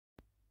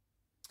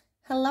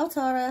Hello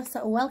Taurus,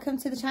 welcome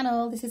to the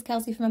channel. This is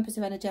Kelsey from Empress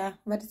of Energy,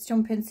 ready to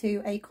jump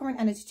into a current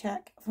energy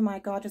check for my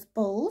gorgeous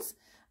bulls,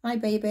 my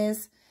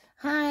babies.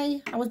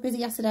 Hi, I was busy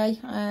yesterday,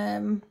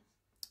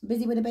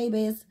 busy with the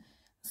babies,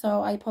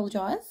 so I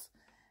apologise.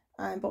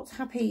 But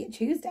happy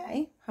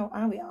Tuesday. How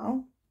are we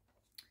all?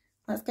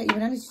 Let's get you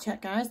an energy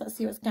check, guys. Let's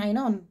see what's going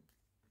on.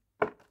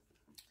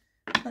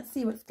 Let's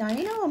see what's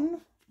going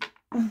on.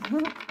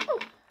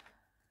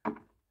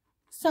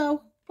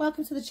 So,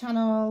 welcome to the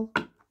channel.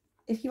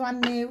 If you are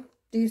new,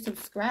 do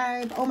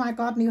subscribe. Oh my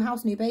god, new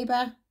house, new baby.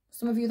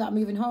 Some of you that are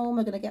moving home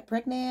are going to get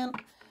pregnant.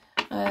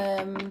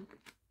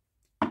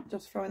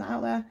 Just throwing that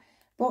out there.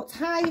 But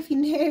hi, if you're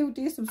new,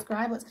 do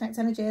subscribe. Let's connect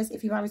energies.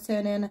 If you are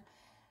returning,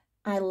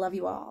 I love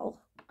you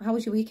all. How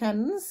was your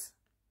weekends?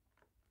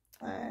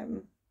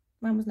 Mine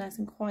was nice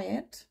and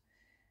quiet.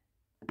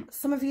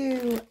 Some of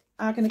you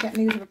are going to get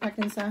news of a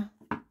pregnancy.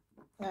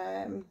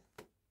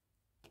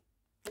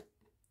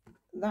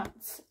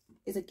 That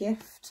is a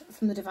gift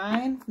from the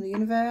divine, from the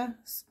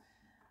universe.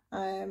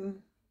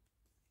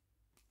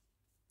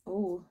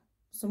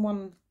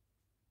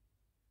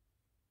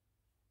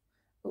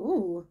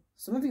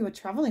 Some of you are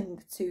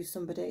traveling to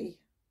somebody.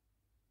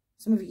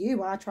 Some of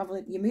you are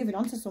traveling. You're moving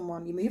on to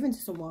someone. You're moving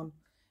to someone.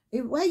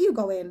 Where are you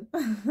going?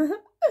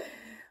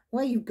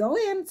 Where are you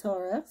going,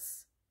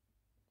 Taurus?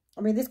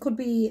 I mean, this could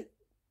be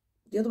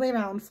the other way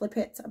around. Flip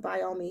it by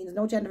all means.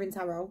 No gender in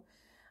tarot.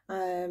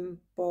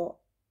 But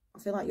I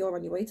feel like you're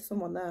on your way to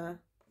someone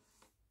there.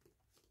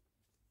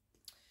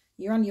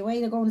 You're on your way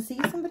to go and see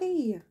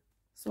somebody.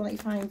 Someone that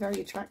you find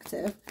very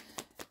attractive.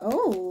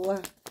 Oh,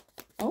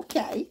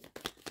 okay.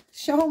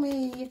 Show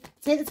me.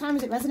 Take the time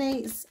as it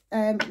resonates.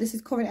 This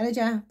is current energy.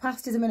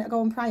 Past is a minute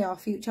ago and prior.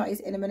 Future is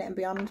in a minute and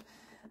beyond.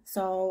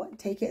 So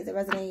take it as it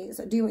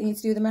resonates. Do what you need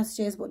to do with the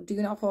messages, but do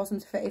not force them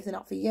to fit if they're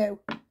not for you.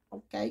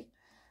 Okay.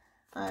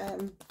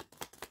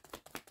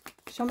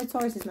 Show me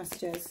Taurus's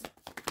messages.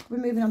 We're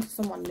moving on to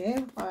someone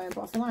new. But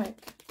I feel like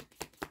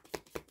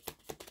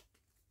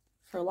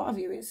for a lot of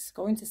you, it's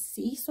going to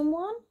see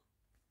someone,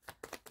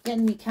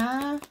 getting in your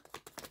car,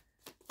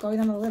 going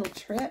on a little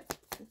trip,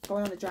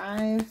 going on a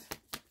drive.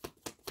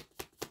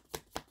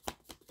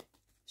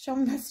 Show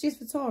me messages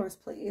for Taurus,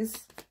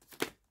 please.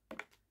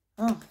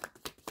 Oh.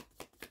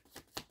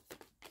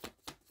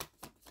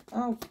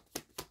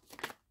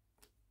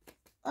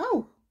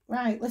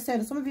 Right,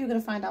 listen, some of you are going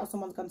to find out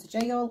someone's gone to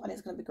jail and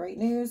it's going to be great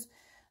news.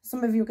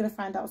 Some of you are going to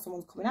find out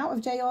someone's coming out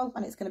of jail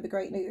and it's going to be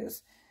great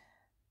news.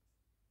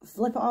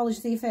 Flip it all as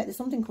you see fit. There's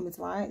something coming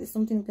to light. There's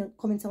something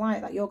coming to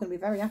light that you're going to be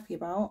very happy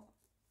about.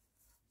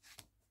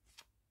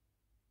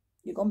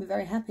 You're going to be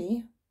very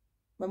happy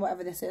when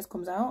whatever this is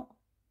comes out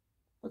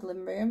with the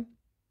living room.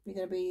 You're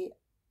going to be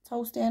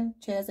toasting,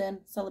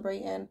 cheersing,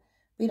 celebrating,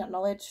 being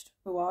acknowledged,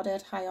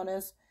 rewarded, high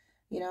honours,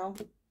 you know.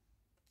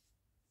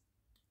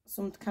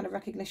 Some kind of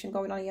recognition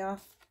going on here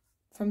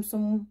from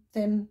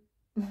something,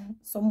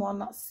 someone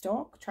that's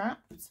stuck,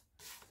 trapped,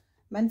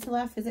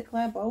 mentally,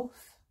 physically,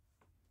 both.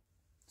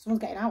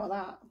 Someone's getting out of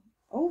that.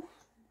 Oh,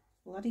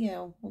 bloody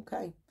hell.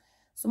 Okay.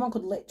 Someone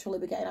could literally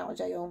be getting out of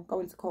jail,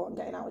 going to court and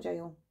getting out of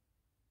jail.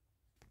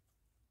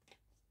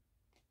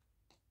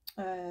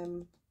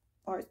 Or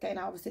it's getting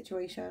out of a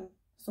situation.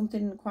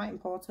 Something quite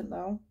important,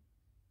 though.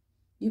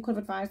 You could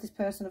have advised this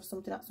person of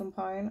something at some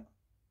point.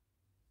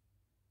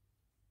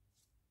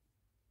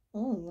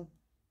 Oh.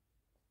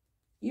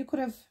 You could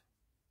have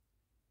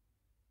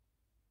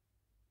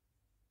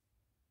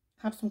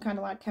had some kind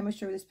of like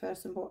chemistry with this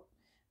person, but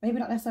maybe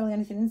not necessarily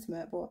anything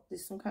intimate, but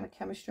there's some kind of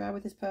chemistry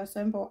with this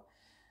person, but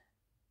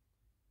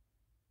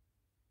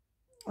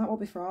that will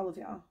be for all of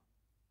you.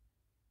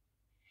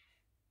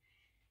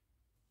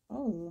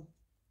 Oh.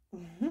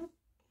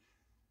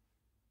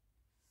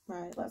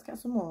 Right, let's get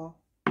some more.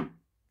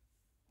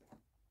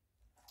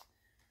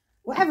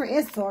 Whatever it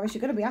is, Taurus,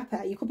 you're going to be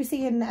happy. You could be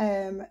seeing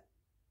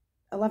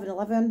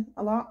 1111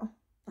 a lot,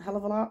 a hell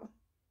of a lot.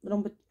 The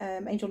number,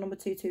 angel number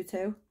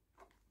 222.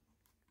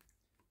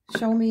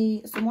 Show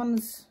me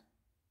someone's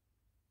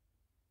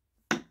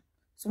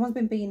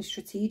been being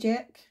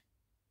strategic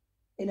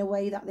in a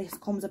way that this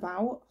comes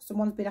about.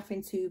 Someone's been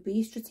having to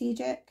be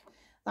strategic.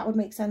 That would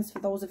make sense for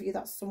those of you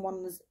that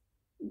someone's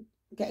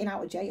getting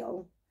out of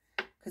jail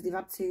because they've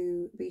had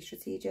to be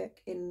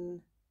strategic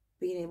in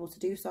being able to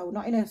do so.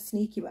 Not in a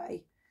sneaky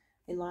way,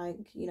 in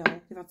like, you know,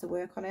 they've had to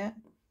work on it.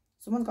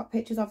 Someone's got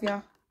pictures of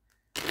you.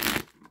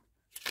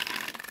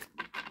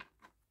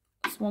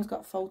 Someone's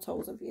got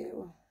photos of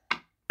you.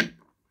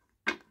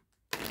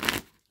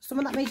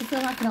 Someone that made you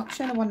feel like an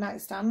option, a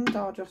one-night stand,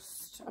 or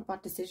just a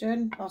bad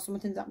decision, or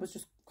something that was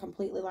just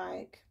completely,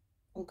 like,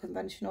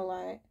 unconventional,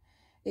 like,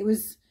 it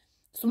was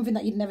something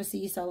that you'd never see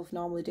yourself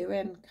normally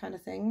doing, kind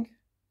of thing.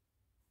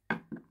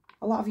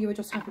 A lot of you are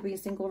just happy being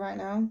single right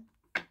now.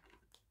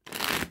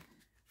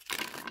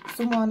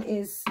 Someone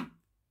is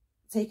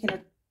taking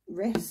a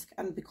risk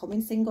and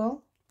becoming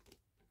single,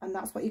 and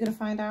that's what you're going to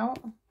find out.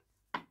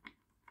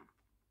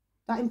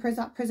 That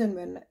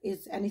imprisonment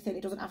is anything.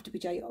 It doesn't have to be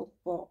jail,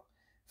 but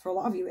for a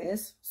lot of you it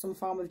is some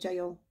form of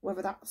jail,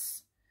 whether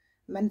that's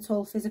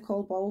mental,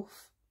 physical,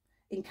 both.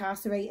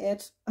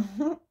 incarcerated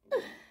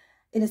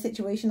in a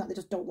situation that they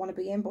just don't want to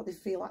be in, but they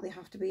feel like they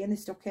have to be in, they're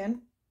stuck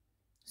in.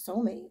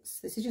 Soulmates.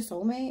 This is your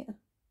soulmate.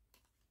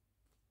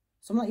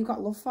 Someone that you've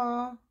got love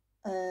for.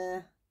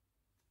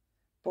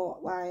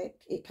 But like,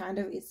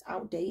 it's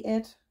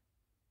outdated.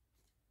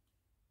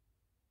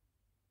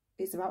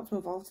 It's about to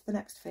evolve to the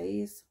next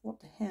phase. What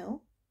the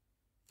hell?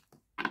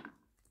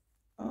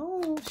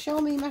 Oh,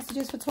 show me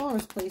messages for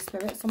Taurus, please,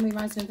 Spirit. Somebody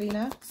rising in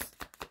Venus.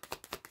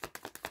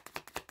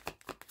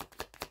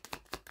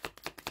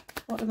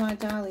 What do my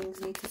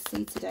darlings need to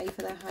see today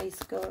for their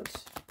highest good?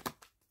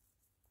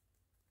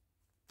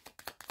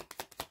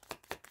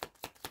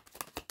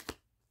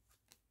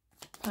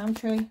 Palm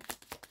tree.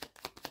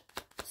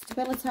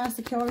 Stability,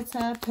 security,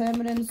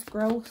 permanence,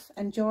 growth,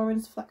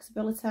 endurance,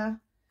 flexibility.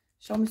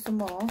 Show me some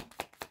more.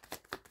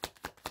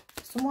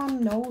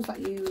 Someone knows that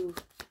you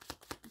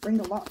bring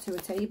a lot to a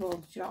table.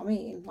 Do you know what I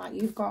mean? Like,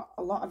 you've got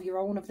a lot of your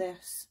own of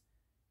this.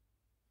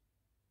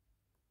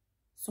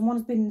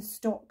 Someone's been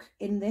stuck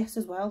in this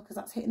as well, because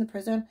that's hitting the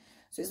prison.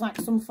 So it's like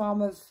some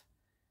form of,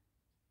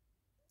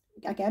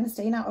 again,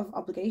 staying out of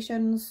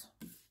obligations.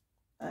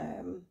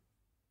 Show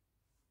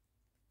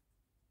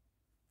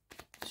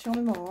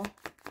me more.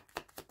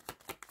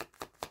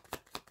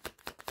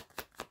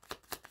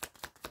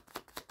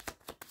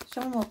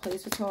 Show me more,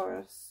 please, for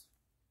Taurus.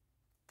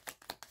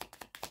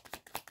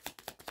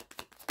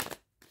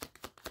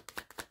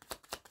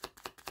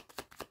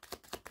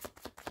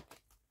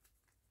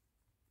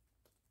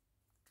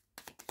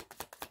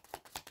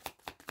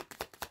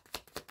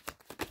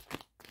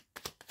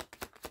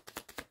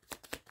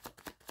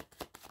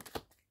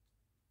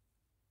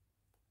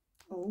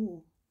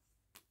 Oh,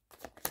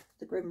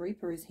 the Grim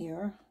Reaper is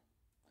here.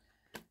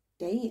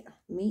 Date,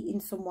 meeting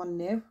someone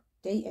new,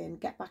 dating,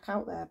 get back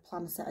out there,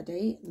 plan to set a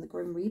date. And the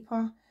Grim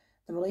Reaper,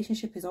 the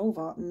relationship is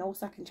over, no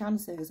second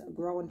chances,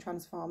 grow and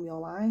transform your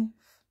life.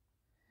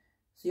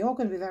 So you're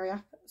going to be very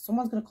happy.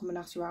 Someone's going to come and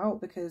ask you out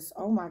because,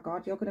 oh my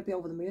God, you're going to be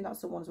over the moon that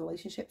someone's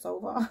relationship's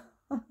over.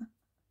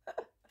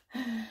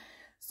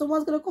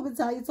 Someone's going to come and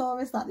tell you,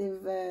 Taurus, that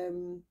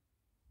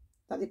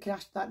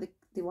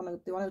they want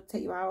to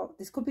take you out.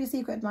 This could be a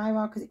secret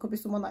admirer, because it could be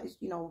someone that is,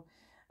 you know,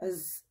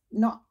 has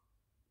not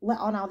let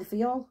on how they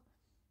feel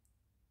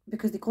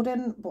because they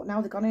couldn't, but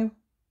now they're going to.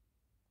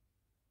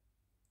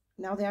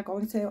 Now they are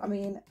going to. I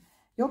mean,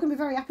 you're going to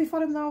be very happy for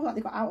them though, that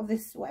they got out of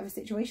this whatever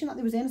situation that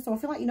they was in. So I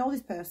feel like you know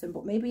this person,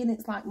 but maybe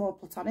it's like more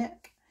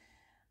platonic.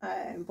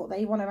 But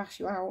they want to ask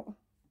you out.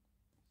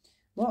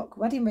 Look,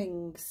 wedding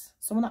rings.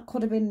 Someone that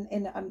could have been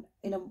in a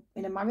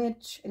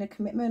marriage, in a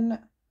commitment.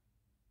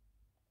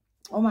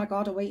 Oh my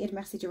God, a weighted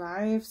message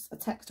arrives. A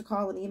text, a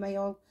call, an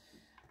email.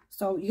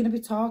 So you're going to be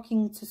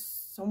talking to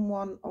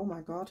someone. Oh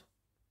my God.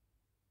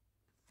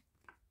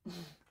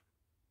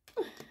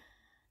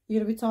 You're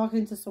going to be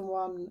talking to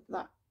someone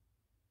that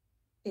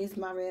is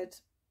married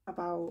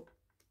about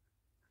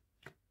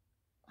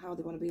how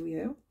they want to be with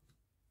you.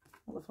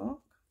 What the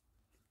fuck?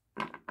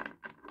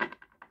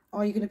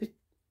 Or you're going to be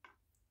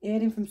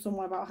hearing from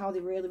someone about how they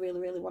really, really,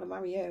 really want to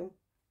marry you.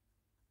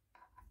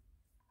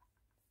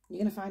 You're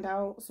going to find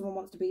out someone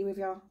wants to be with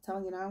you, I'm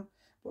telling you now.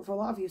 But for a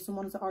lot of you,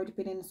 someone's already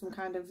been in some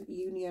kind of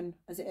union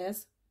as it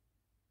is.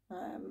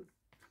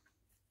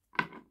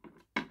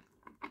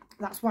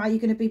 That's why you're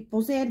going to be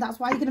buzzing. That's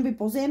why you're going to be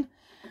buzzing.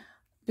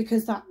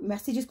 Because that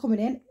message is coming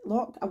in.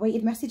 Look, a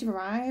weighted message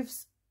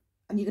arrives.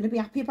 And you're going to be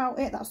happy about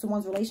it. That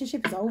someone's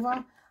relationship is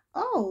over.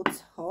 Oh,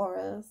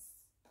 Taurus.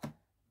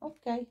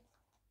 Okay.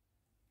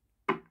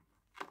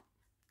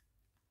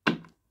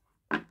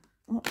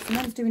 Look,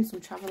 someone's doing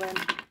some travelling.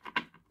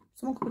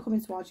 Someone could be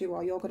coming towards you,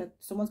 or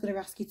someone's going to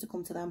ask you to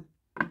come to them.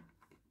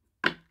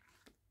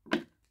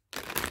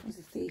 There's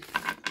a thief.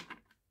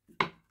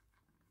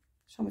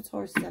 Show me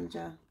Taurus's energy.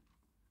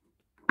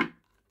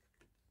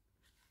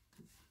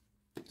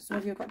 Some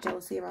of you have got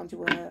jealousy around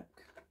your work.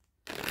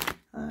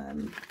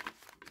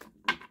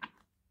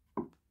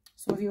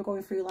 Some of you are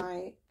going through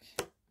like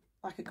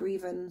a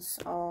grievance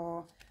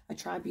or a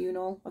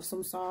tribunal of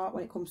some sort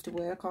when it comes to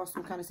work or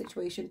some kind of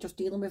situation. Just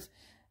dealing with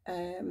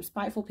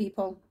spiteful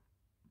people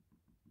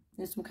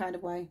in some kind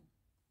of way.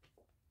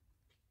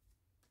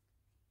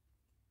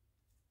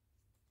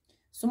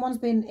 Someone's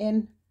been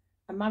in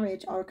a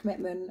marriage or a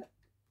commitment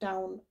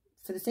down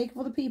for the sake of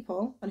other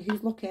people, and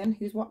who's looking,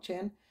 who's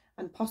watching,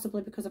 and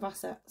possibly because of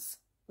assets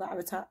that are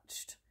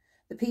attached.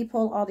 The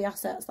people or the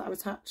assets that are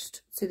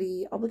attached to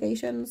the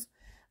obligations.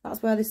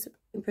 That's where this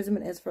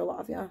imprisonment is for a lot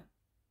of you.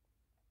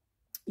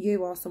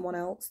 You or someone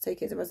else,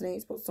 take it as it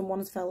resonates, but someone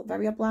has felt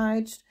very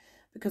obliged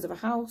because of a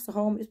house, a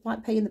home. It's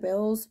like paying the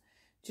bills.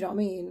 Do you know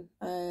what I mean?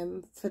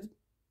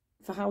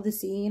 For how they're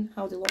seen,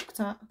 how they looked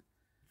at,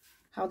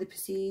 how they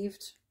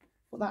perceived.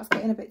 But that's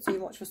getting a bit too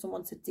much for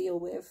someone to deal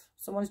with.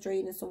 Someone's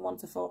draining someone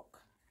to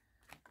fuck.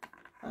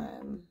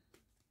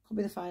 Could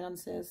be the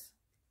finances.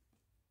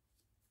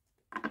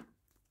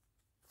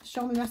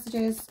 Show me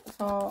messages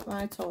for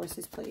my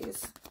Tauruses,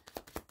 please.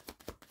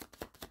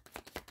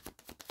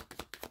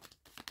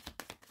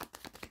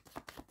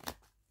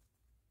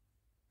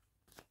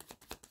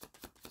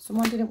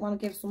 Someone didn't want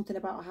to give something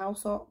about a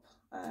house up.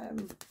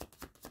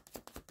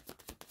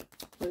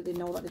 But they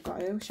know that they've got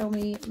to. Show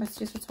me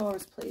messages for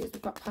Taurus, please.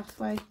 We've got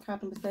Pathway,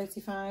 card number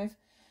 35.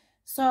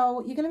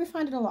 So you're going to be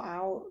finding a lot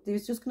out.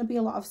 There's just going to be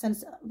a lot of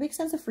a big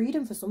sense of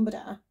freedom for somebody.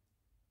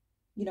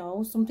 You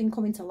know, something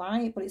coming to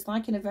light, but it's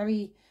like in a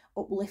very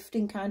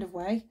uplifting kind of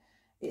way.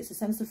 It's a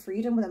sense of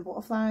freedom with them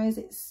butterflies.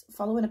 It's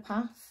following a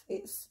path.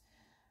 It's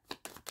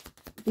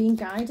being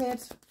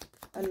guided,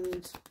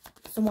 and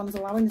someone's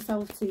allowing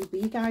themselves to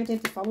be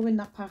guided. They're following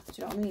that path.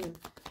 Do you know what I mean?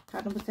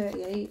 Card number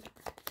 38.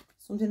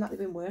 Something that they've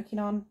been working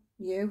on.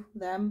 You,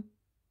 them.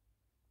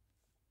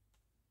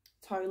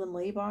 Toil and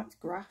labour. It's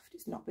graft.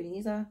 It's not been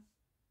easy.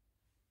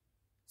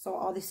 So,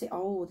 or they say,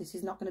 oh, this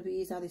is not going to be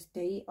easy. This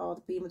date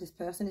or being with this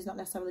person is not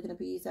necessarily going to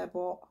be easy,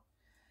 but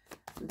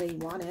they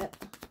want it.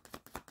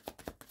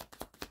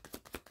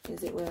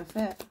 Is it worth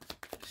it?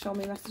 Show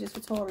me messages for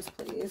Taurus,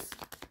 please.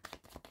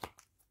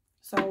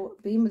 So,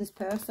 being with this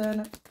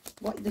person,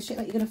 what the shit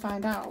that you're going to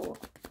find out,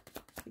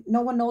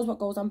 no one knows what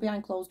goes on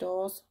behind closed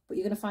doors, but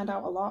you're going to find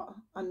out a lot.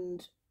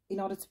 And in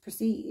order to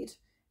proceed,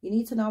 you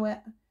need to know it,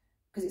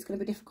 because it's going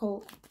to be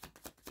difficult.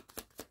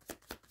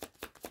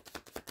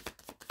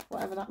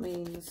 Whatever that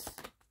means.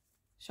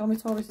 Show me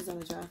Taurus's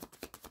energy.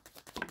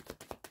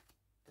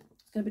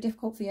 It's going to be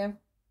difficult for you.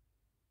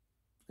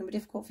 It's going to be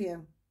difficult for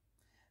you.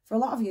 For a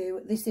lot of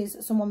you, this is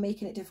someone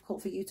making it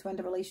difficult for you to end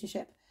a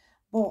relationship.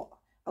 But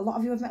a lot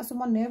of you have met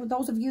someone new.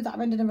 Those of you that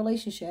are ending a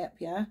relationship,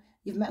 yeah,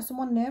 you've met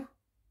someone new.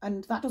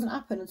 And that doesn't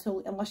happen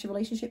unless your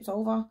relationship's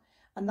over.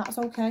 And that's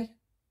okay.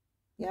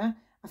 Yeah.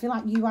 I feel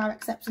like you are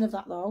accepting of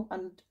that, though.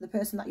 And the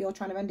person that you're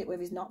trying to end it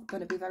with is not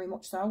going to be very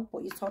much so.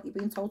 But you're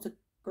being told to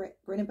grin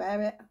and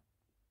bear it.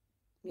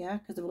 Yeah,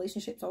 because the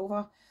relationship's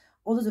over.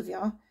 Others of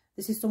you,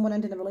 this is someone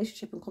ending a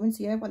relationship and coming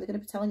to you when they're going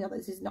to be telling you that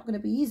this is not going to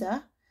be easy,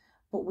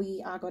 but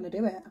we are going to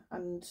do it.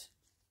 And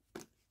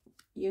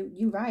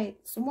you're right.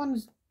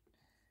 Someone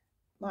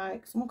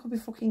could be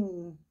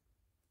fucking,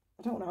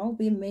 I don't know,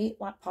 being made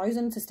like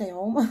poison to stay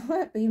home.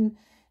 Being, do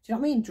you know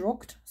what I mean?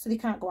 Drugged so they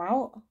can't go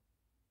out.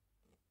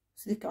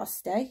 So they've got to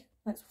stay.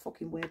 That's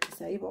fucking weird to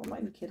say, but I'm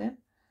not even kidding.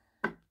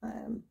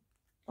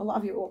 A lot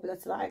of you won't be there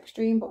to that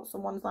extreme, but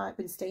someone's like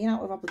been staying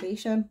out of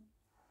obligation.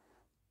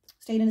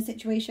 Staying in a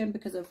situation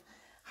because of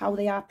how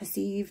they are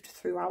perceived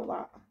throughout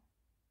that,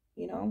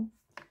 you know.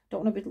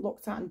 Don't want to be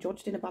looked at and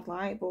judged in a bad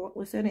light, but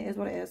listen, it is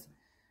what it is.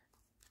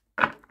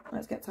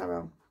 Let's get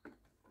tarot.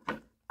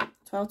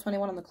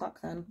 12:21 on the clock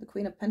then. The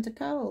Queen of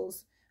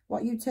Pentacles.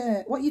 What you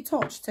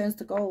touch turns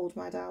to gold,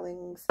 my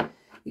darlings.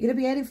 You're going to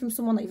be hearing from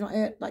someone that you've not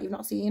heard, that you've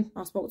not seen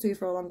or spoke to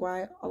for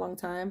a long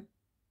time.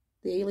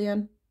 The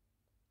alien.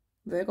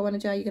 Virgo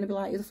energy. You're going to be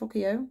like, who the fuck are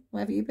you?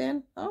 Where have you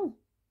been? Oh.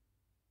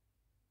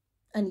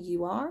 And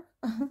you are?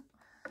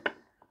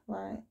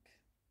 Like,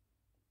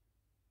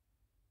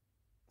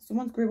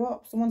 someone's grew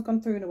up. Someone's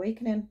gone through an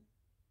awakening.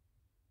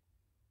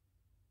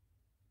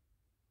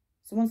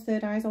 Someone's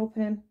third eye's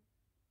opening.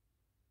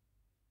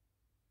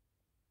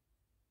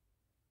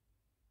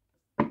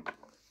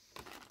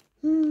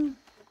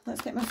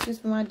 Let's get messages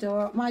for my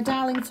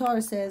darling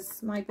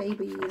Tauruses, my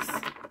babies.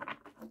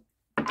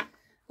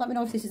 Let me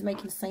know if this is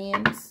making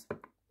sense.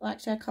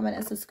 Like, share, comment,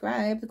 and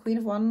subscribe. The Queen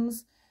of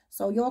Wands.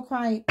 So you're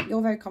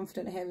very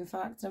confident here, in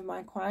fact. Never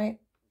mind quite.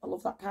 I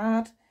love that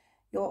card.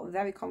 You're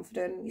very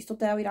confident. You stood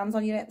there with your hands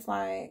on your hips,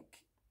 like,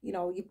 you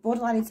know, you're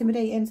borderline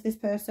intimidating to this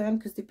person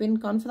because they've been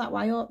gone for that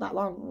while, that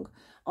long,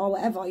 or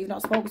whatever. You've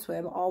not spoken to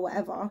him or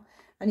whatever.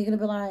 And you're going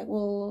to be like,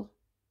 well,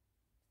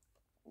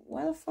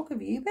 where the fuck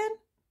have you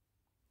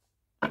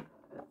been?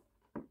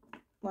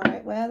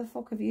 Like, where the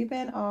fuck have you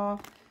been? Or,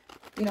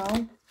 you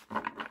know,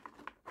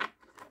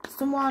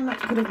 someone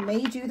could have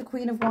made you the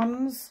Queen of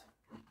Wands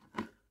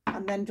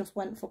and then just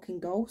went fucking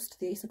ghost.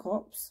 The Ace of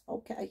Cups.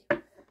 Okay.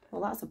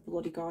 Well, that's a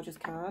bloody gorgeous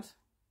card.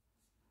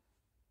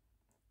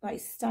 That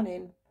is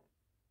stunning.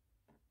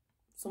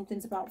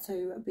 Something's about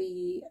to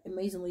be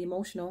amazingly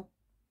emotional.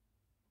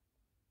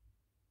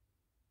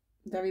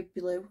 Very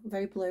blue.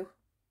 Very blue.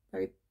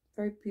 Very,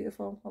 very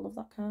beautiful. I love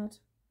that card.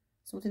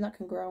 Something that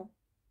can grow.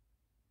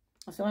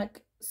 I feel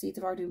like seeds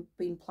have already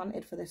been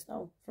planted for this,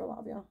 though, for a lot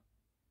of you.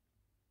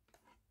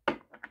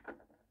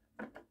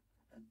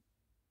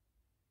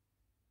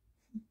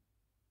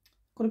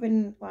 Could have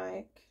been,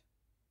 like,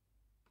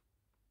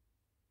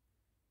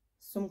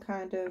 some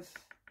kind of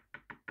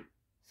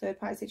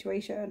third-party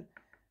situation.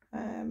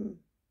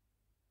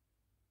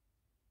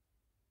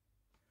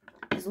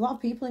 There's a lot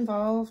of people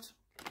involved.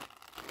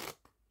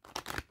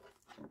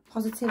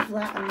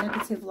 Positively and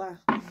negatively.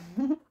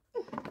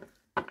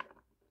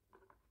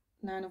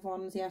 Nine of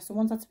Wands, yeah.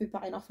 Someone's had to be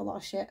batting off a lot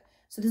of shit.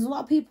 So there's a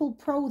lot of people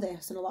pro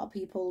this and a lot of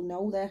people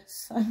know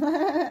this.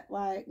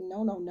 Like,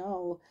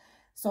 no.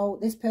 So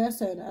this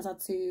person has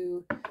had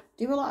to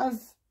do a lot of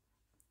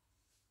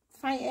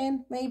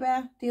fighting, maybe.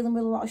 Dealing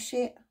with a lot of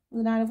shit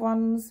with the Nine of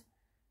Wands.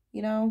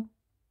 You know.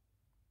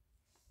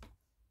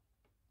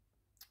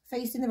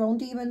 Facing their own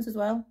demons as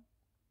well.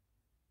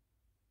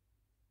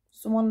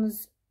 Someone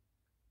was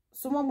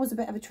a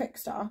bit of a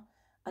trickster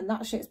and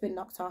that shit's been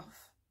knocked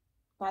off.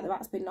 Like the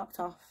rat's been knocked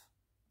off.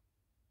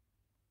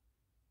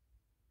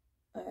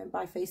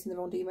 by facing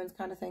their own demons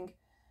kind of thing.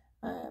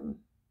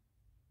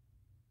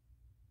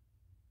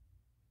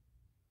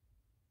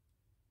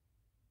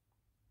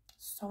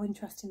 So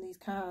interesting, these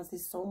cards.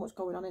 There's so much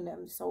going on in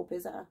them. So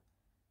busy.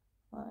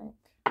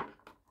 Like,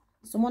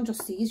 someone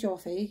just sees your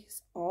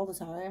face all the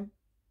time.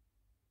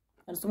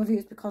 And some of you,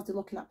 it's because they're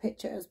looking at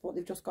pictures, but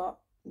they've just got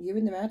you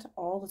in their head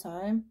all the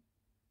time.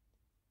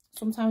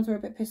 Sometimes we're a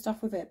bit pissed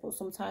off with it, but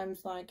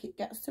sometimes, like, it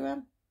gets to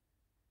them.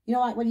 You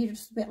know, like, when you're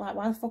just a bit like,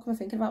 why the fuck am I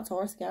thinking about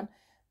Taurus again?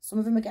 Some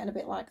of them are getting a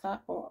bit like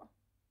that, but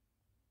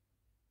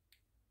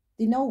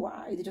they know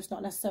why. They're just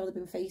not necessarily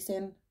been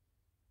facing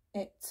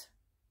it.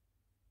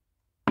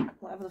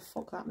 Whatever the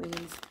fuck that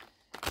means.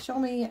 Show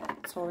me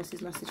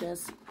Taurus's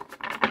messages.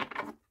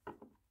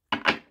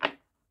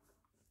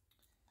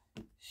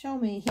 Show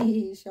me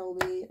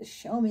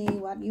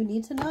what you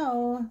need to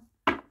know.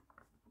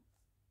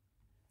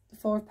 The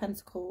Four of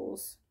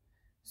Pentacles.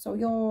 So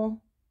you're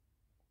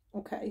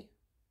okay.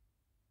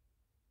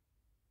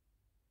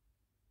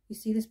 You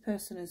see this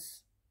person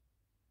as,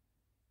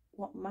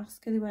 what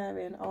mask are they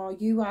wearing? Or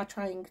you are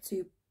trying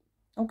to,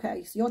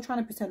 okay, so you're trying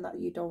to pretend that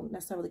you don't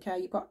necessarily care.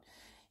 You've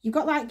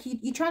got like,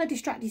 you're trying to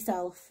distract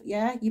yourself,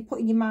 yeah? You're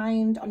putting your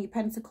mind on your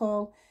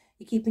pentacle.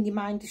 You're keeping your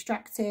mind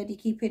distracted. You're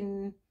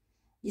keeping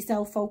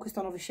yourself focused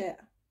on other shit,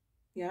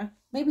 yeah?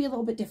 Maybe a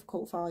little bit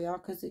difficult for you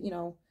because, you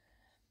know,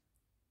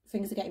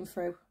 things are getting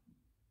through.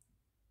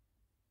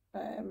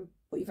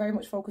 But you're very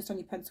much focused on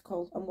your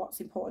pentacle and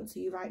what's important to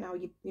you right now.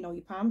 You know,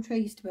 your palm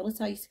tree, your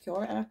stability, your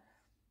security.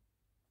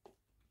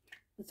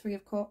 The Three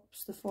of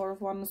Cups, the Four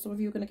of Wands. Some of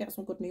you are going to get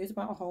some good news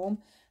about a home.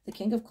 The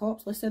King of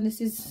Cups. Listen,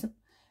 this is,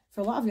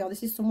 for a lot of you,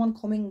 this is someone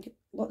coming.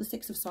 Look, the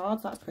Six of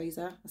Swords. That's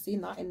crazy. I've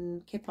seen that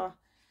in Kipper.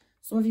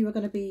 Some of you are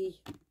going to be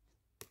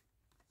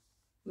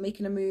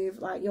making a move.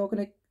 Like,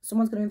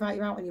 someone's going to invite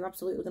you out and you're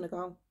absolutely going to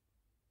go.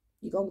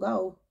 You're going to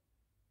go.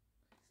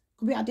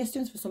 Could be at a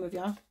distance for some of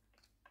you.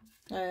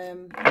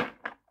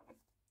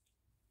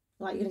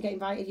 Like, you're going to get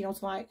invited, you know,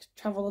 to like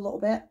travel a little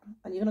bit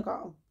and you're going to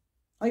go.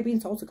 Or you're being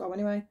told to go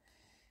anyway.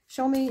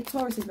 Show me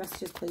Taurus's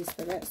messages, please,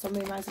 Spirit. Sun,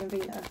 Moon, Rising and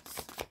Venus.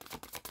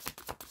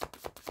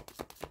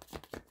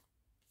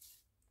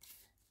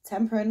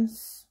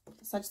 Temperance.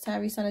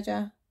 Sagittarius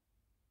energy.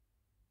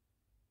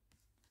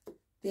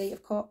 The Eight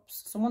of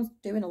Cups. Someone's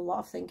doing a lot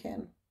of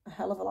thinking. A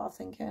hell of a lot of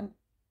thinking.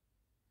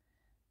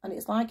 And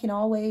it's like in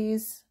all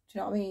ways. Do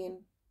you know what I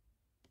mean?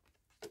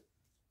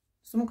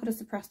 Someone could have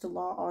suppressed a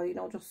lot, or, you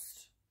know,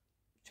 just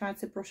tried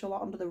to brush a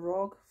lot under the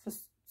rug for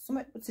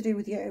something to do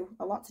with you.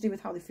 A lot to do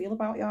with how they feel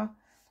about you.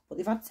 But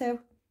they've had to.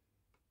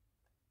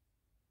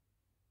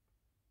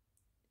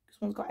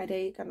 Someone's got a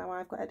headache, and now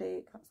I've got a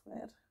headache. That's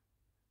weird.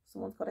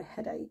 Someone's got a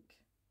headache.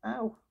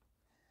 Ow.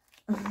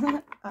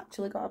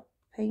 Actually got a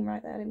pain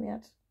right there in my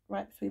head.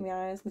 Right between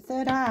my eyes. My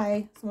third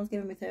eye. Someone's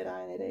giving me third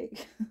eye and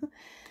headache.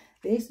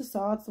 The Ace of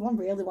Swords. Someone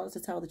really wants to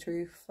tell the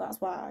truth. That's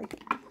why.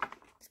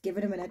 It's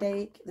giving him an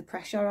headache. The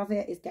pressure of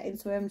it is getting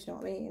to him. Do you know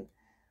what I mean?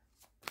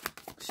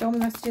 Show me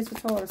messages for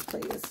Taurus,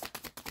 please.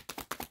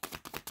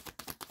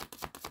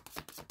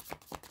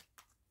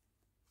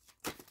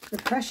 The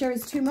pressure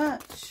is too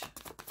much.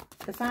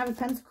 The Five of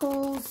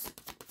Pentacles.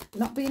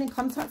 Not being in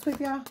contact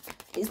with you.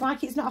 It's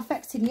like it's not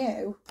affecting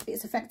you.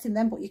 It's affecting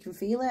them, but you can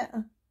feel it.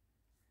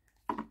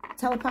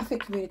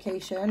 Telepathic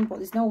communication, but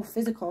there's no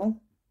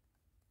physical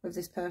with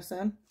this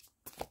person.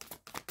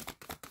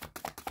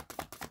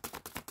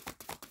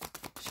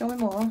 Show me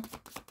more.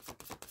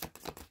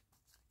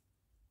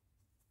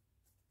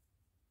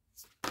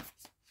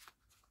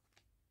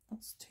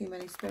 That's too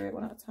many, Spirit.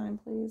 One at a time,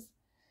 please.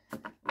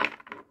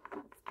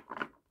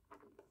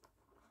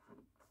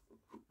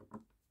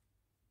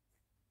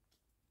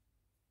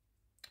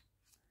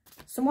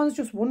 Someone's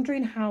just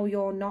wondering how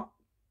you're not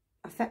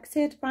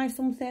affected by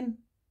something.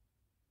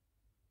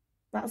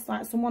 That's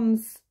like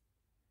someone's...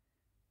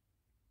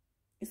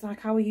 It's like,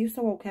 how are you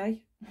so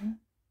okay?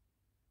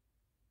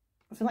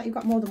 I feel like you've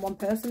got more than one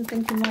person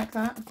thinking like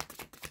that.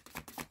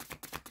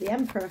 The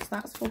Empress,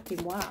 that's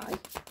fucking why.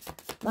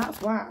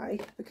 That's why.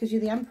 Because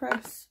you're the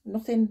Empress.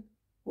 Nothing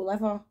will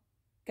ever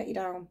get you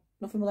down.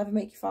 Nothing will ever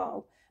make you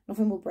fall.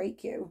 Nothing will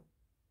break you.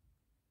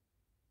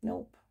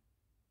 Nope.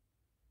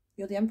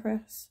 You're the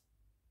Empress.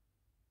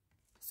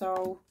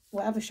 So,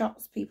 whatever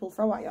shots people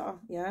throw at you,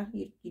 yeah,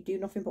 you do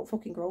nothing but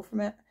fucking grow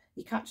from it.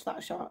 You catch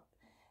that shot.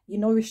 You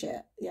nourish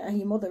it, yeah,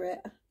 you mother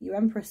it. You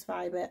Empress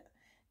vibe it.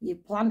 You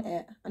plant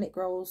it, and it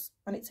grows,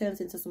 and it turns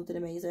into something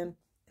amazing.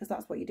 Because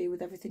that's what you do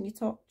with everything you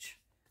touch.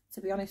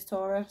 To be honest,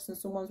 Taurus, and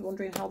someone's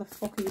wondering, how the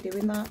fuck are you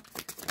doing that?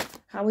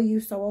 How are you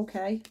so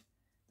okay?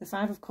 The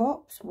Five of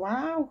Cups,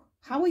 wow.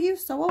 How are you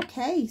so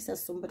okay,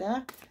 says somebody.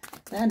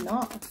 They're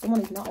not.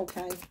 Someone is not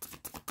okay.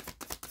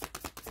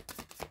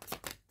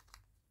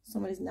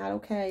 Someone is not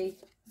okay.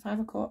 Five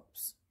of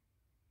Cups.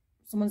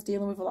 Someone's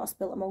dealing with a lot of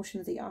spilt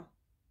emotions here.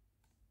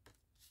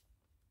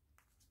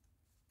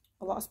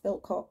 A lot of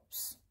spilt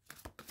cups.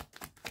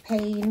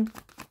 Pain.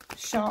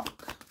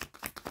 Shock.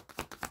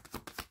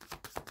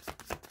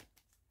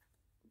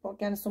 But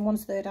again,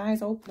 someone's third eye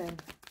is opening.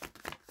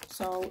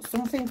 So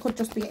something could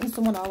just be hitting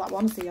someone all at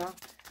once here.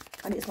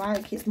 And it's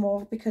like it's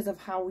more because of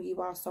how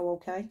you are so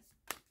okay.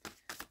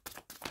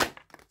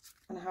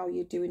 And how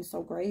you're doing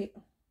so great.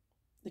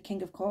 The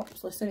King of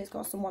Cups. Listen, it's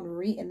got someone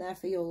right in their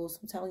feels.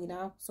 I'm telling you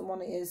now.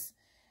 Someone is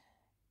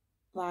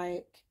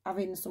like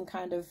having some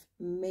kind of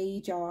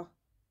major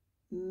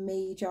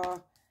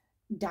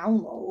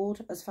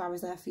download as far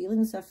as their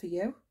feelings are for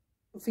you.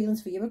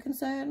 Feelings for you are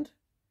concerned.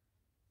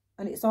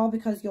 And it's all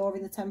because you're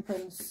in the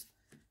Temperance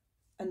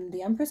and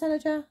the Empress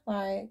energy.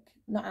 Like,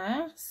 not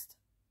asked.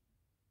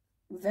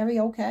 Very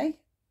okay.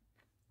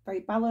 Very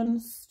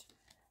balanced.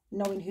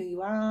 Knowing who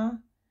you are.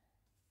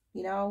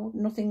 You know,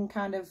 nothing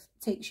kind of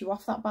takes you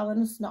off that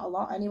balance. Not a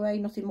lot anyway.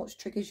 Nothing much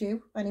triggers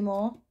you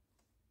anymore.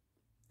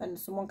 And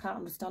someone can't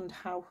understand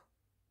how.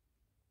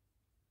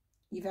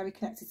 You're very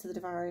connected to the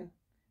divine.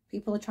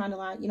 People are trying to,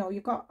 like, you know,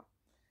 you've got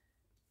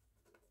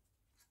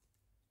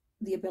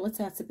the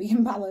ability to be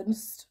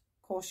imbalanced.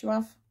 Of course you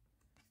have.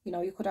 You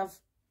know, you could have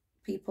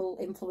people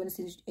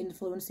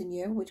influencing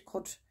you, which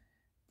could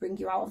bring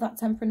you out of that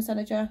Temperance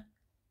energy.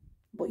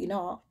 But you're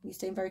not. You're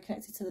staying very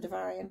connected to the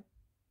divine.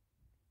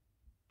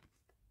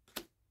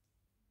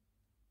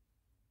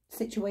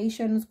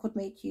 Situations could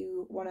make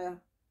you want to,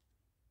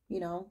 you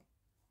know,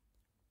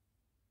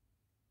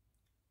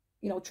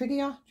 trigger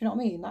you. Do you know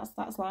what I mean?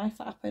 That's life.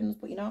 That happens,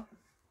 but you're not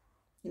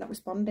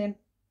responding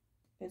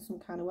in some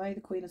kind of way. The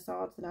Queen of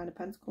Swords, the Nine of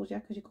Pentacles, yeah,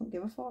 because you couldn't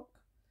give a fuck.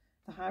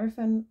 The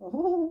Hierophant,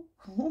 oh.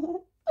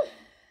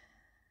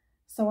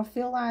 So I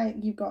feel like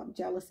you've got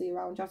jealousy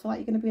around you. I feel like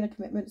you're going to be in a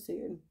commitment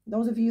soon.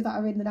 Those of you that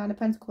are in the Nine of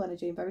Pentacles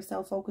energy and very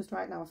self-focused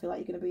right now, I feel like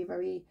you're going to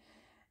be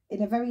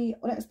in a very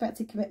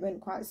unexpected commitment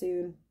quite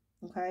soon.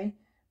 Okay,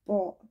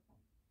 and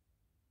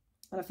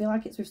I feel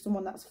like it's with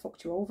someone that's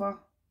fucked you over,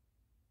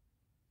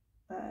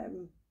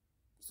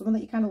 someone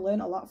that you kind of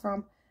learn a lot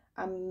from,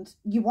 and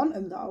you want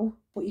them though,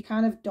 but you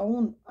kind of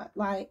don't,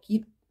 like,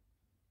 you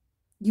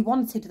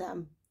wanted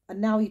them, and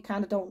now you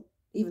kind of don't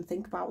even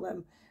think about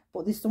them.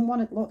 But there's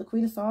someone, look, the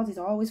Queen of Swords is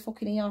always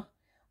fucking here,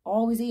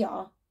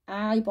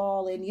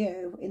 eyeballing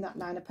you in that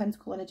Nine of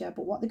Pentacles energy.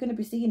 But what they're going to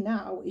be seeing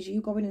now is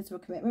you going into a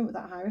commitment with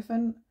that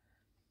Hierophant.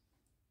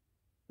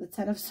 The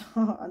Ten of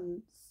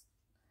Swords,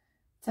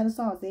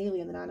 the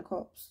alien, the Nine of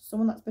Cups.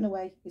 Someone that's been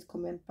away is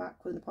coming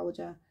back with an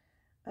apology.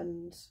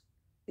 And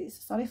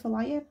it's sorry for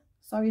lying.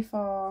 Sorry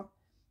for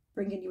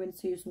bringing you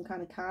into some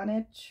kind of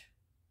carnage.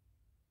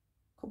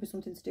 Could be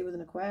something to do with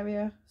an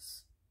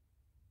Aquarius.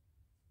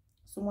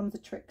 Someone's a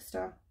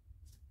trickster.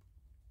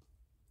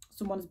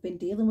 Someone's been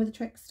dealing with a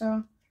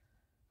trickster.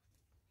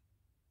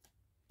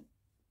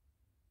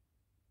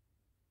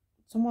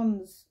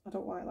 I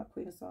don't like that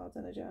Queen of Swords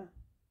energy.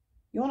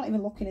 You're not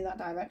even looking in that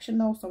direction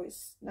though, so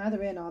it's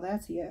neither here nor there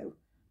to you.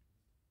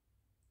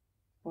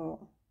 But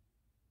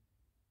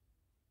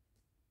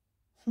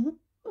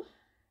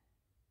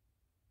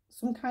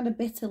some kind of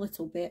bitter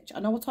little bitch.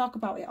 I know I talk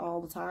about it all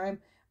the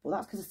time, but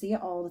that's because I see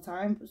it all the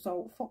time.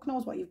 So fuck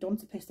knows what you've done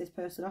to piss this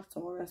person off,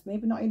 Taurus.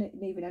 Maybe not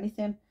even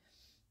anything.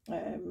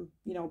 You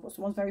know, but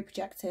someone's very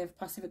projective,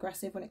 passive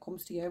aggressive when it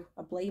comes to you.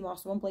 A blame, or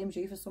someone blames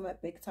you for something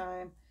big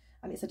time.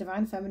 And it's a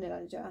divine feminine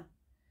energy.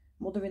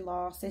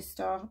 Mother-in-law,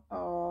 sister,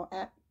 or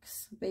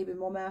ex, baby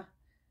mama,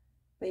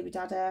 baby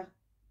daddy,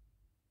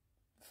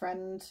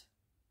 friend,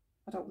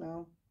 I don't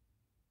know.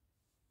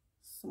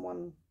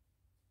 Someone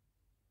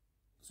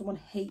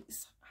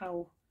hates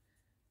how,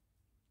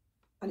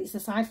 and it's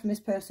aside from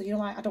this person, you know,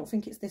 like, I don't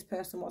think it's this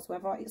person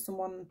whatsoever, it's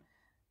someone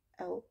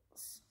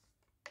else.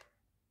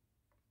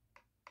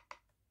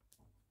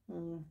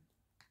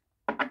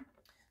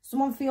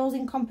 Someone feels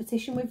in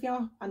competition with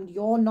you and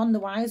you're none the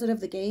wiser of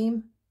the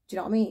game. Do you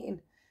know what I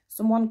mean?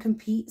 Someone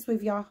competes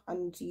with you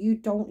and you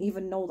don't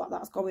even know that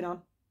that's going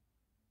on.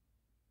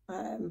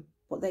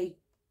 But they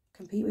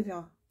compete with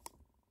you.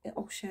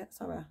 Oh shit,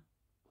 sorry.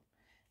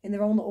 In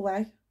their own little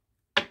way.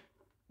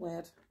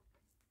 Weird.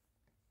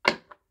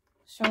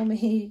 Show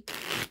me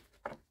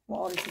what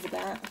all this is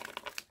about.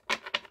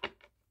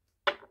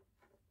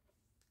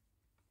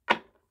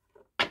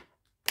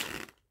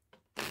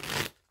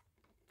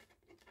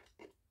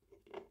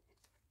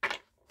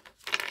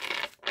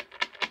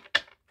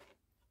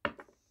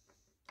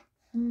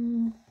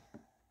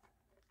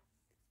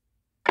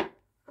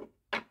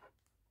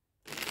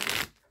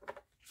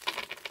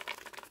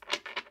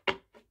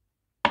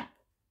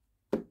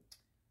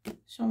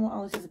 Show me what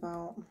all this is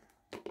about.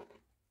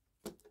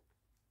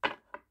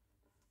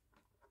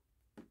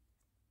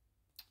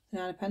 The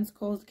Nine of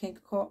Pentacles, the King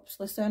of Cups.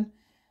 Listen,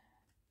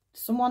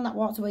 someone that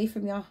walked away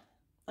from you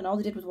and all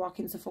they did was walk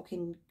into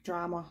fucking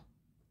drama.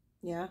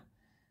 Yeah?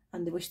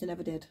 And they wish they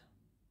never did.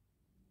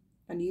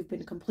 And you've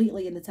been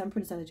completely in the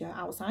Temperance energy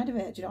outside of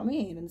it. Do you know what I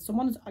mean? And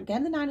someone's,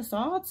 again, the Nine of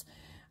Swords.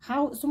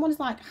 Someone's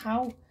like,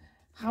 how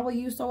are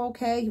you so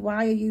okay?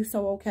 Why are you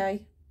so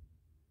okay?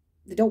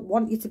 They don't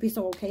want you to be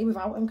so okay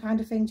without them, kind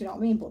of thing. Do you know what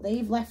I mean? But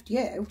they've left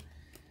you.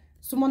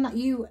 Someone do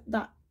you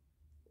know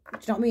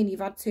what I mean? You've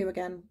had to,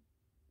 again,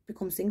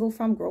 become single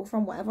from, grow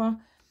from, whatever.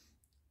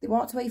 They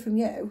walked away from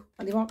you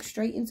and they walked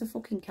straight into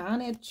fucking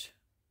carnage.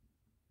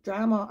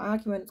 Drama,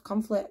 arguments,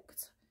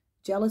 conflict,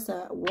 jealousy,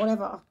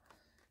 whatever.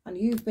 And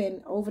you've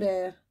been over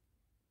there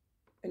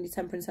in your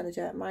temperance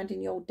energy,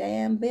 minding your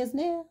damn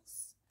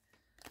business.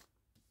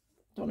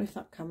 Don't know if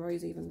that camera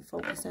is even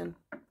focusing.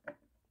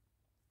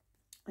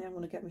 I am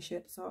going to get my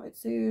shit sorted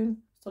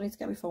soon. Still need to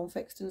get my phone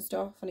fixed and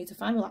stuff. I need to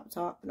find my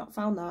laptop. I've not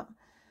found that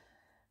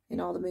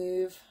in all the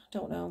move.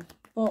 Don't know.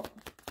 But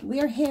we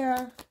are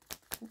here.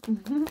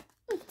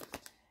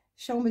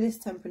 Show me this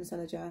temperance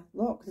energy.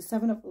 Look, the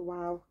 7 of...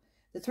 Wow.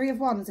 The 3 of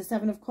Wands, the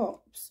 7 of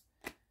Cups.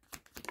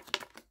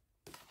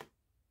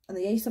 And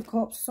the Ace of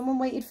Cups. Someone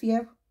waited for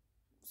you.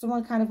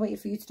 Someone kind of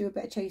waited for you to do a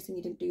bit of chasing.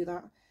 You didn't do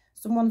that.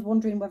 Someone's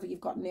wondering whether you've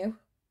got new.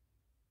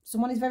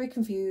 Someone is very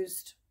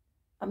confused.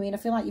 I mean, I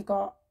feel like you've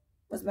got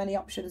as many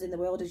options in the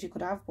world as you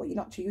could have, but you're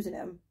not choosing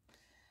them.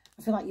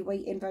 I feel like you're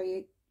waiting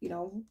very, you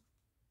know,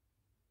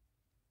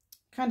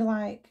 kind of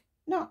like,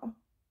 not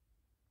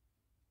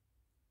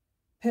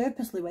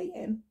purposely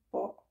waiting,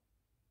 but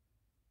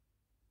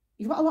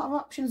you've got a lot of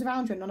options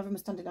around you and none of them are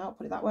standing out,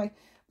 put it that way.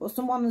 But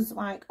someone's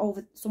like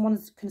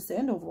someone's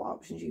concerned over what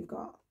options you've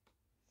got.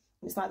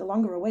 And it's like the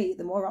longer I wait,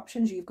 the more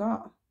options you've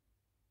got.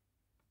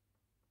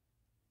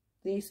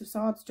 The Ace of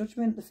Swords,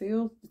 Judgment, the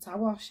Fool, the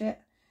Tower, shit.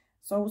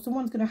 So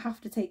someone's going to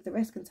have to take the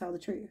risk and tell the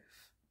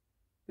truth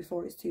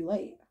before it's too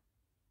late.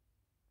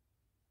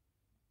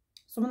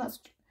 There's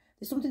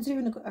something to do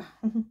in the...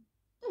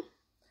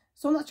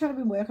 someone that's trying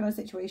to be working on a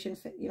situation,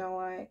 you know,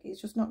 like,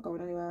 it's just not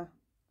going anywhere.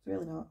 It's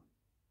really not.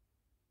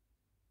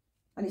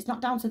 And it's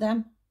not down to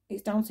them.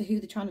 It's down to who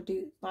they're trying to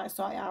do, like,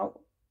 sort it out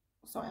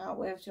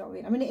with, do you know what I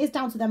mean? I mean, it is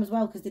down to them as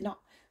well, because they're not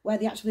where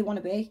they actually want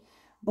to be.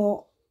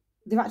 But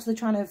they're actually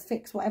trying to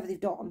fix whatever they've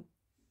done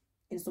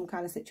in some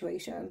kind of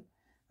situation.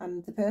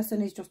 And the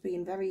person is just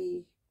being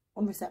very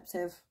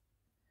unreceptive.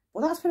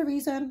 Well, that's for a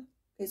reason.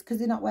 It's because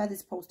they're not where they're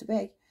supposed to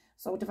be.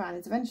 So divine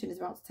intervention is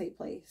about to take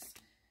place.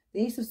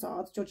 The Ace of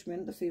Swords,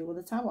 Judgment, the Fool, and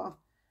the Tower.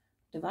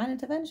 Divine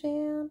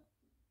intervention.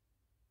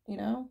 You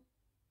know?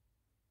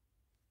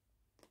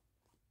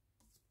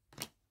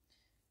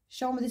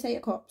 Show me this 8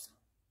 of Cups.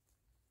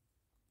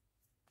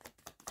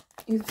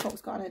 Who the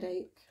fuck's got an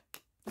headache?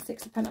 The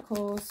 6 of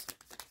Pentacles.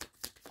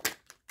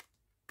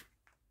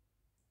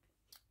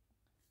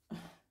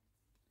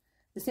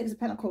 The 6 of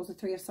Pentacles, the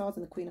 3 of Swords,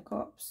 and the Queen of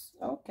Cups.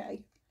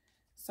 Okay.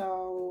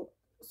 So,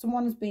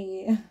 someone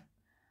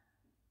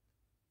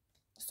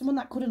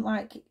that couldn't,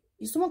 like...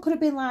 Someone could have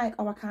been like,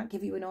 oh, I can't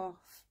give you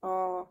enough.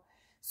 Or,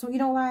 so, you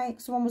know, like,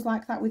 someone was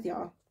like that with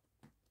you.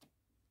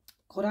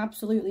 Could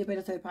absolutely have been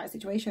a third-party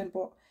situation,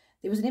 but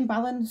there was an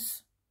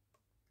imbalance.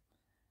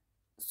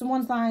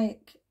 Someone's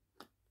like...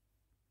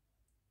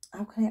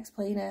 How can I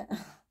explain it?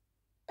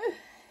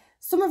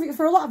 Some of you,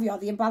 for a lot of you,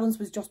 the imbalance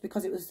was just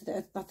because it was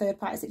a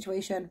third-party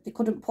situation. They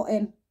couldn't put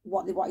in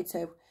what they wanted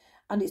to.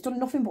 And it's done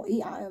nothing but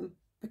eat at them.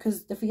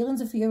 Because the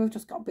feelings of fear have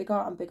just got bigger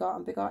and bigger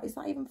and bigger. It's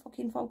not even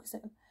fucking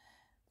focusing.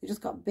 They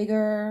just got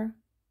bigger,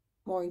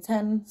 more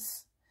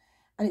intense.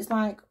 And it's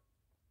like,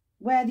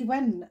 where they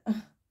went,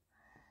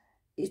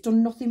 it's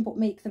done nothing but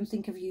make them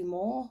think of you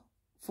more.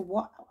 For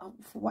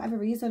whatever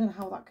reason, and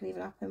how that can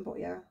even happen. But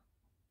yeah.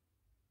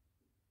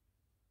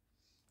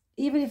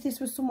 Even if this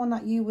was someone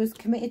that you was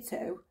committed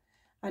to,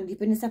 and you've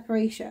been in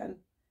separation,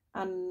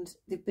 and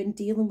they've been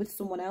dealing with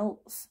someone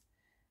else,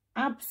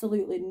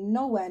 absolutely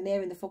nowhere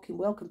near in the fucking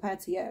world compared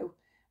to you.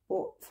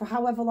 But for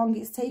however long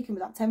it's taken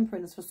with that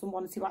temperance for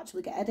someone to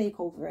actually get a headache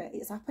over it,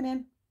 it's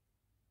happening.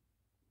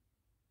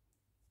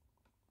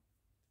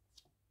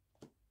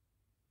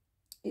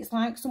 It's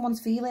like someone's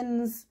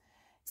feelings.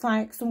 It's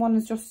like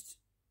someone's just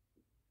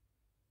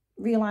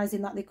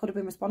realising that they could have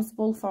been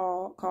responsible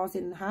for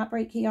causing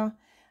heartbreak here.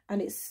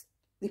 And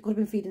they could have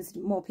been feeding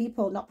more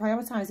people, not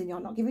prioritising you,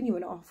 not giving you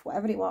enough,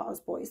 whatever it was.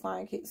 But it's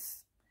like,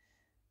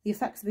 the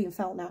effects are being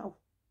felt now.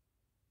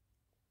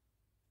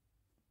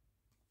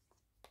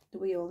 The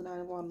Wheel, the 9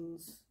 of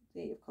Wands,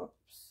 the 8 of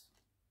Cups.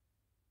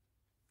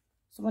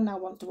 Someone now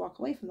wants to walk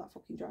away from that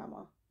fucking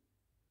drama.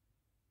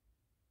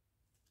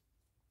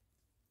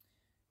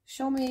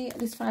 Show me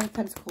this 5 of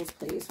Pentacles,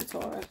 please, for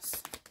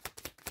Taurus.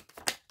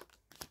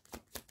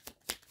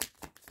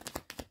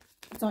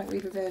 I don't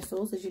read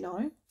reversals, as you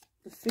know.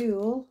 The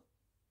Fool,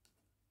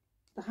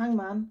 the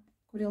Hangman,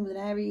 we're dealing with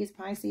an Aries,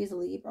 Pisces, a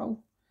Libra.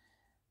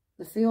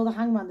 The Fool, the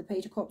Hangman, the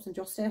Page of Cups, and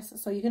Justice.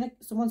 So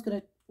someone's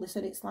gonna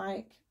listen. It's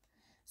like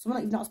someone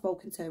that you've not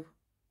spoken to,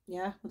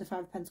 yeah. With the 5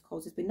 of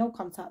Pentacles, there's been no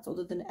contact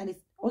other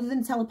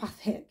than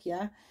telepathic,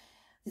 yeah.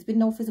 There's been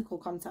no physical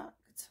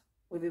contact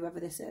with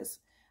whoever this is,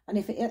 and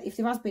if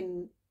there has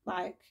been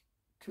like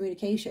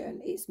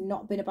communication, it's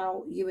not been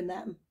about you and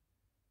them.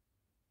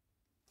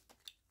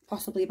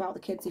 Possibly about the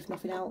kids, if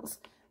nothing else.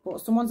 But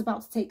someone's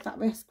about to take that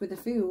risk with the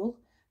Fool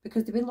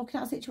because they've been looking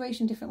at a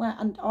situation differently,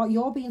 and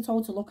you're being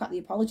told to look at the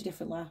apology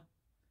differently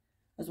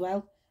as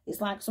well. It's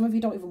like some of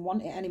you don't even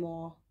want it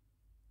anymore.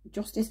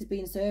 Justice is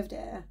being served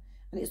here,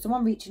 and it's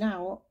someone reaching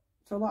out.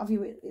 For a lot of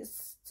you,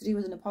 it's to do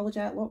with an apology.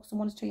 Look,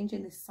 someone's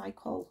changing this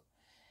cycle.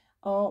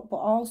 But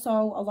also,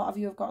 a lot of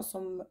you have got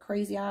some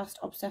crazy-ass,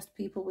 obsessed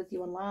people with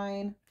you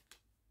online,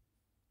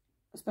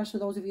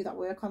 especially those of you that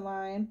work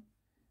online.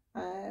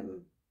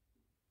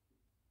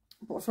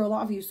 But for a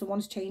lot of you,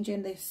 someone's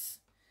changing this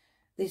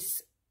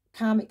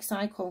karmic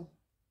cycle.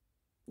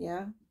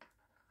 Yeah.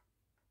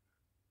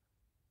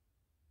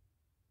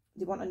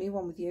 They want a new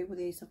one with you, with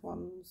the Ace of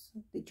Wands.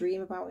 They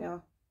dream about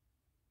you.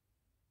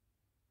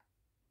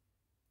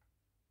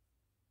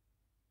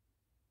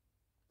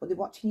 But they're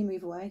watching you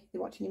move away.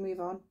 They're watching you move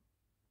on.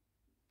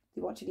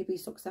 They're watching you be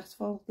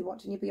successful. They're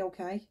watching you be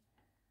okay.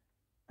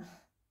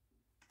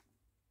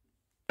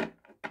 But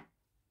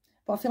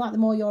I feel like the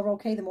more you're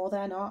okay, the more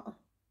they're not.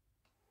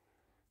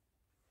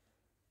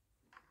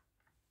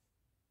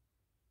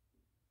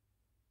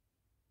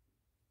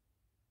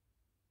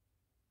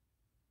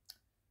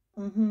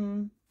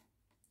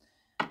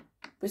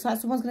 But it's like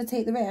someone's going to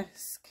take the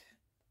risk.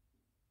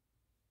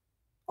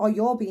 Or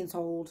you're being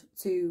told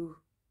to,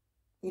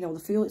 you know, the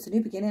Fool, it's a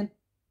new beginning.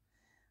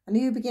 A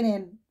new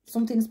beginning.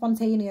 Something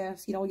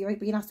spontaneous. You know, you're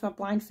being asked to have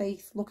blind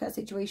faith. Look at a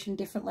situation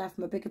differently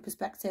from a bigger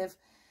perspective.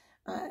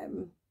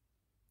 And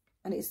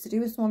it's to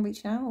do with someone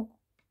reaching out.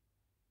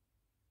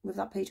 With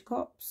that Page of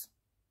Cups.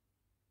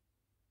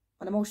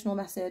 An emotional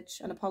message.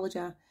 An apology.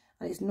 And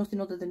it's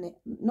nothing other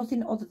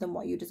than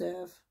what you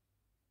deserve.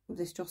 With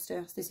this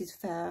justice. This is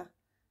fair.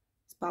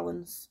 It's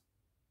balance.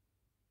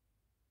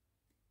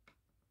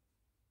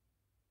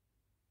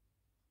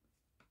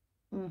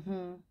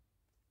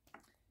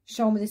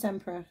 Show me this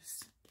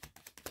Empress.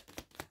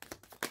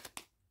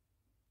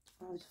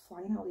 Oh, just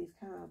flying out these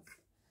cards.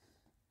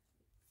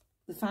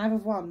 The Five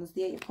of Wands,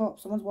 the Eight of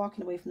Cups. Someone's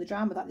walking away from the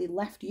drama that they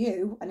left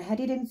you and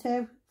headed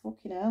into.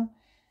 Fucking hell.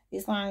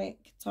 It's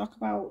like, talk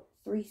about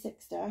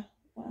 360.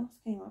 What else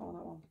came out on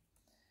that one?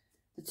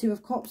 The Two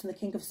of Cups and the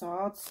King of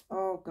Swords.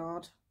 Oh,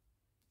 God.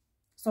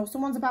 So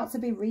someone's about to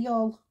be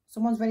real.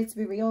 Someone's ready to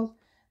be real.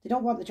 They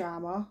don't want the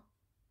drama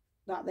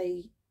that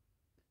they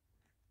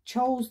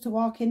chose to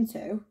walk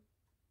into.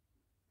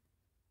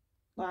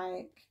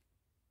 Like,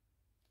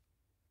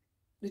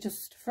 they're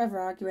just forever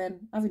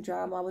arguing, having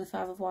drama with the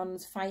Five of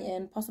Wands,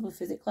 fighting, possibly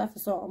physically for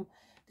some.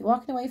 They're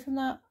walking away from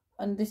that.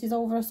 And this is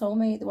over a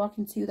soulmate. They're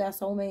walking to their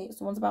soulmate.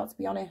 Someone's about to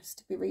be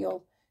honest, be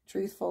real,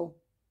 truthful.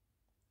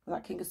 With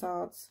that King of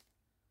Swords.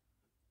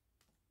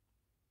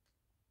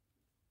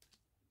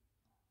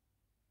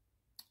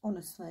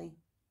 Honestly.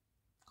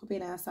 Could be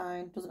an air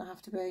sign. Doesn't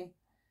have to be.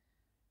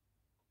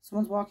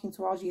 Someone's walking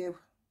towards you.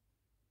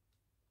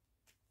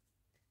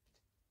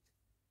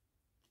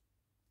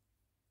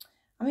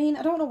 I mean,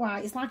 I don't know why.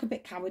 It's like a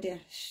bit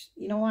cowardice.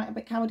 You know, like a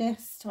bit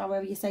cowardice to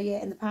however you say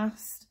it in the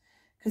past.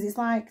 Because it's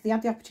like they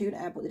had the opportunity,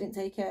 but they didn't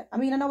take it. I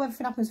mean, I know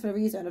everything happens for a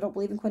reason. I don't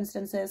believe in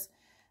coincidences.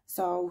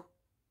 So,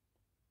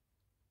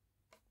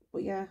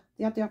 but yeah,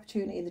 they had the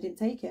opportunity and they didn't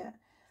take it.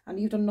 And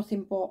you've done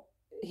nothing but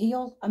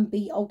heal and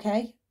be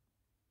okay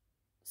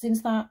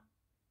since that.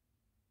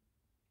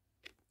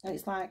 And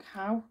it's like,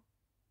 how?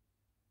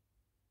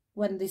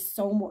 When there's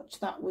so much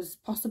that was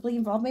possibly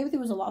involved. Maybe there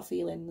was a lot of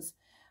feelings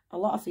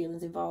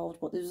involved,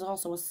 but there was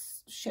also a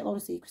shitload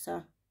of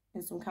secrecy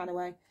in some kind of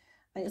way.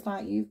 And it's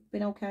like, you've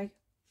been okay.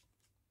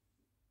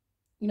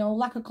 You know,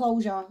 lack of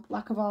closure,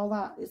 lack of all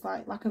that. It's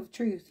like lack of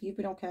truth. You've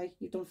been okay.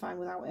 You've done fine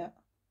without it.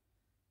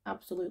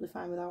 Absolutely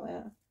fine without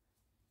it.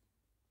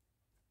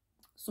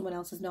 Someone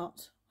else has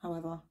not,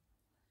 however.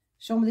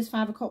 Show me this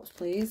Five of Cups,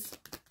 please.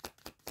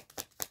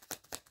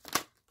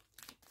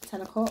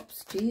 Ten of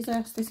Cups.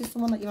 Jesus, this is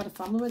someone that you had a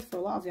family with for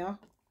a lot of you.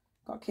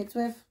 Got kids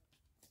with.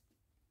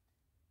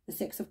 The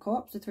Six of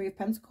Cups, the Three of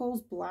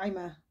Pentacles.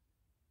 Blimey.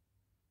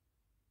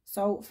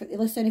 So,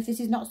 listen, if this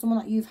is not someone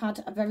that you've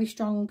had a very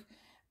strong,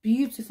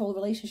 beautiful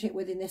relationship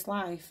with in this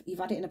life, you've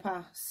had it in the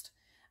past,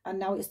 and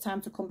now it's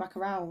time to come back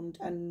around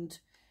and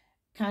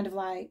kind of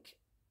like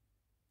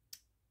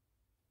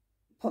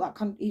put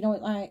that you know,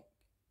 like,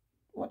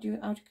 what do you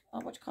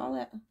call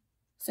it?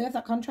 Serve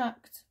that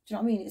contract. Do you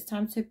know what I mean? It's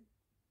time to,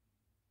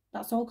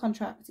 that soul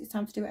contract, it's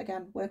time to do it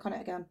again, work on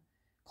it again,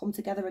 come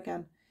together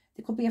again.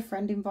 There could be a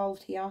friend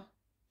involved here.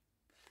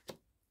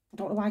 I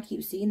don't know why I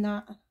keep seeing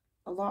that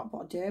a lot, but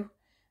I do.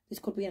 This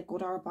could be in a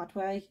good or a bad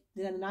way.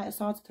 Then the Knight of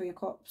Swords, Three of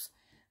Cups.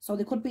 So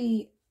there could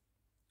be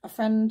a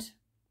friend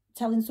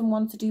telling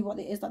someone to do what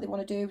it is that they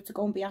want to do, to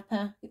go and be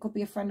happy. It could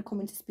be a friend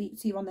coming to speak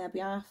to you on their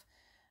behalf.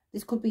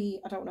 This could be,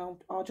 I don't know,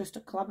 or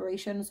just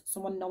collaborations,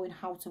 someone knowing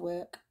how to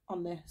work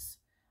on this,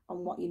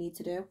 on what you need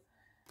to do.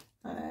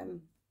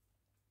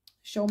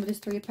 Show me this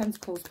Three of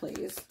Pentacles,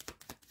 please.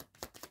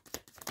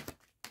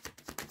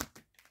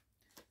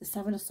 The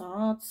Seven of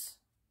Swords.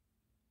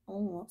 Oh,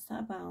 what's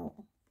that about?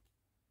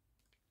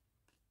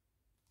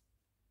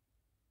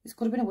 This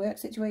could have been a work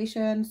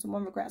situation.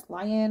 Someone regrets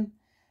lying.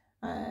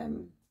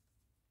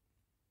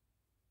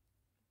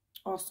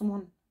 Or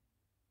someone.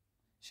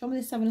 Show me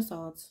the Seven of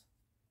Swords.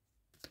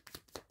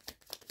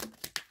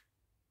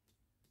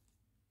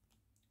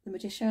 The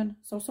Magician.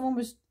 So someone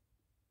was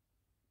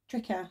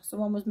tricky.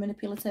 Someone was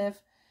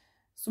manipulative.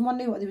 Someone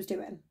knew what they was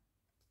doing.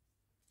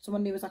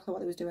 Someone knew exactly what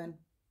they was doing.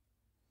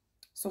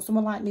 So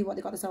someone like knew what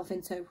they got themselves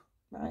into.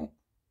 Right?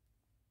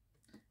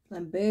 And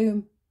then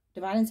boom.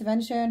 Divine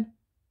intervention.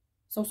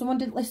 So someone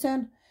didn't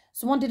listen.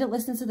 Someone didn't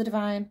listen to the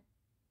divine.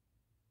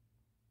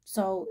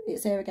 So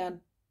it's here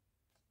again.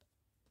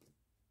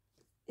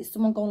 Is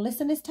someone going to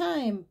listen this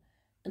time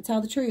and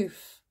tell the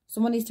truth?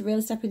 Someone needs to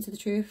really step into the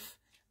truth,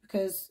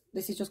 because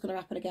this is just going to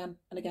happen again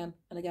and again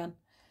and again.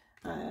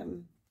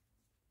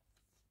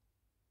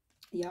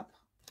 Yep.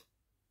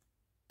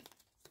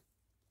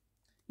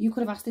 You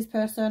could have asked this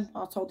person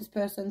or told this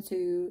person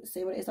to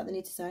say what it is that they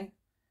need to say.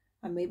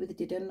 And maybe they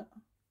didn't,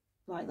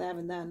 like there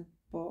and then,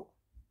 but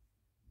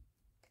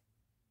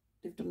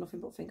they've done nothing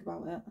but think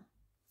about it.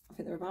 I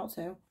think they're about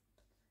to.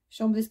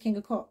 Show me this King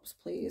of Cups,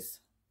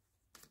 please.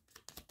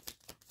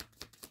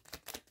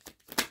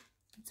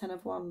 10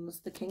 of Wands,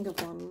 the King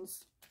of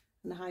Wands,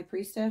 and the High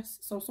Priestess.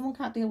 So someone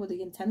can't deal with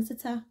the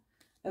intensity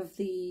of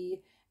the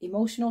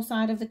emotional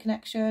side of the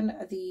connection,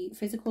 the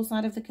physical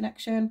side of the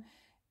connection.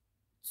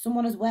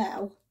 Someone as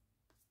well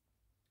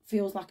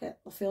feels like a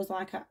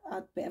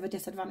bit of a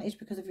disadvantage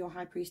because of your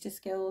High Priestess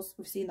skills.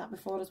 We've seen that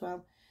before as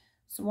well.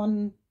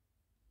 Someone,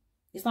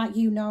 it's like,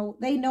 you know,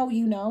 they know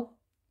you know,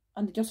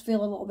 and they just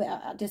feel a little bit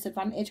at a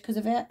disadvantage because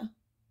of it.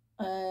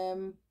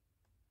 Or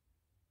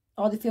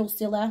they feel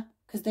silly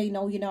because they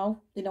know you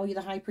know. They know you're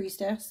the High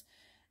Priestess.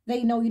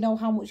 They know you know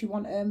how much you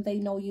want them. They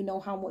know you know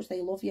how much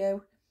they love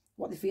you,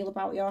 what they feel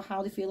about you,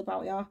 how they feel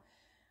about you.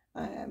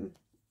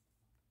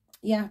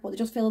 Yeah, but they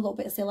just feel a little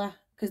bit silly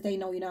because they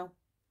know you know.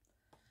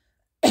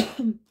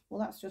 Well,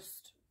 that's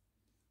just,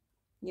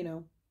 you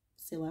know,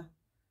 silly.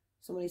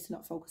 Someone needs to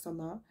not focus on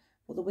that.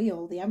 But the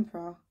Wheel, the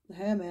Emperor, the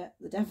Hermit,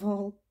 the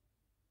Devil.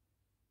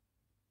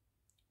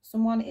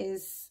 Someone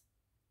is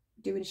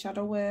doing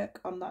shadow work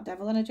on that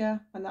devil energy,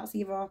 and that's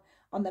either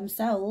on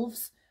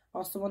themselves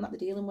or someone that they're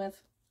dealing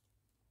with.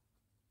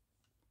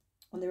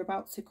 And they're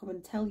about to come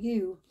and tell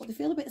you, but they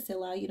feel a bit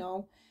silly, you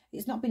know.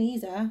 It's not been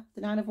easy.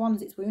 The Nine of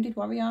Wands, it's Wounded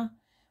Warrior.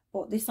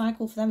 But this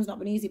cycle for them has not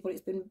been easy, but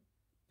it's been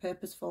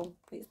purposeful.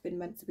 It's been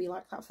meant to be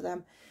like that for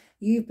them.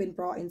 You've been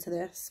brought into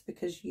this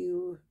because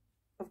you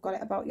have got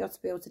it about you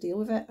to be able to deal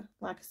with it.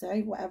 Like I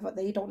say, whatever,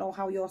 they don't know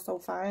how you're so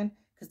fine,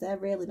 because they're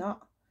really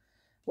not.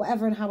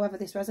 Whatever and however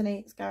this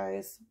resonates,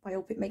 guys, I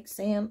hope it makes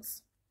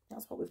sense.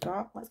 That's what we've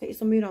got. Let's get you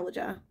some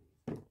Moonology.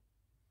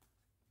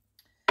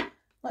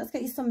 Let's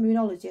get you some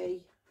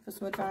Moonology for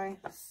some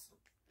advice.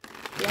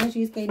 The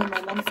energy is gaining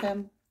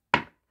momentum.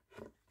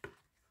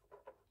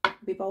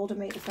 Be bold and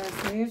make the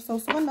first move. So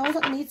someone knows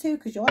that they need to,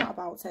 because you're not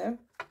about to.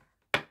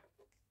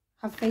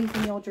 Have faith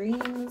in your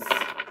dreams.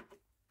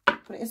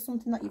 But it is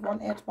something that you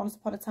wanted. Once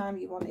upon a time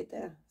you wanted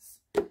this.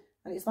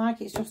 And it's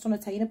like it's just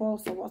unattainable,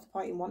 so what's the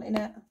point in wanting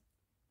it?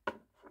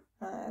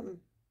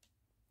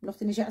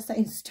 Nothing is yet set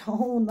in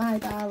stone, my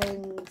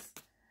darlings.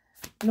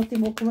 Nothing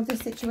will come of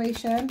this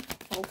situation.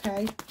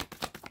 Okay.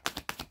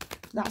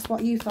 That's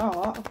what you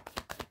thought.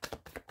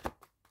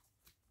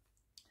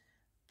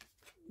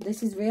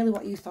 This is really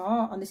what you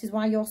thought, and this is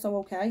why you're so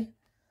okay.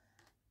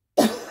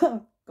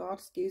 God,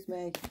 excuse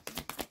me.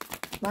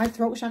 My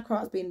throat chakra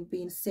has been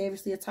being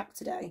seriously attacked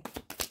today.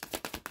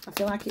 I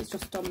feel like it's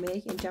just on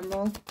me in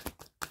general.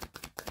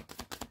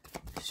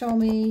 Show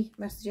me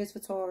messages for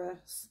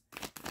Taurus.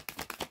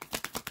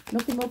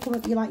 Nothing will come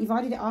of you, like you've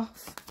already it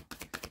off.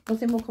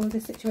 Nothing will come of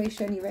this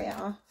situation, you rate it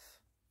off.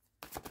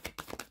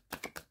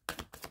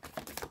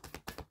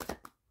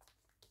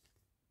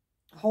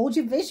 Hold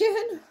your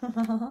vision.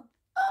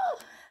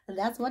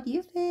 That's what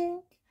you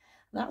think.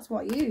 That's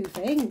what you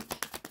think.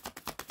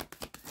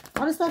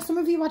 Honestly, some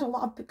of you had a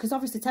lot of, because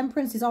obviously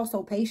temperance is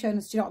also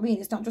patience. Do you know what I mean?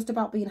 It's not just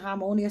about being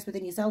harmonious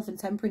within yourself and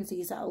tempering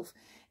yourself.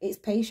 It's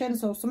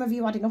patience. So some of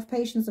you had enough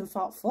patience and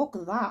thought, fuck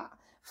that.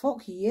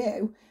 Fuck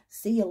you.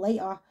 See you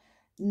later.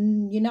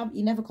 You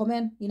never come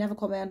in. You never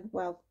come in.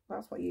 Well,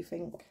 that's what you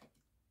think.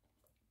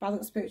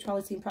 Balance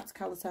spirituality and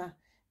practicality.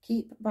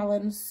 Keep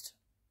balanced.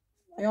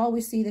 I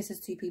always see this as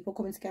two people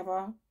coming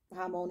together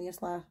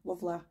harmoniously,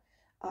 lovely.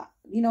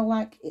 You know,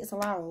 like it's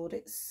allowed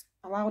as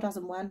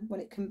and when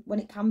it can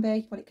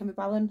be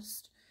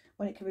balanced,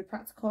 when it can be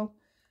practical.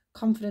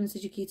 Confidence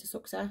is your key to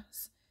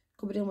success.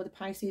 Could be dealing with a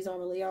Pisces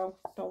or a Leo.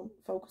 Don't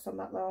focus on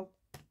that though.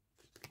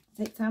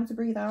 Take time to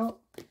breathe out.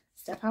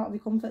 Step out of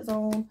your comfort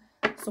zone.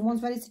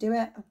 Someone's ready to do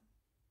it.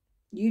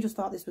 You just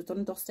thought this was done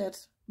and dusted,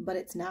 but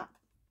it's not.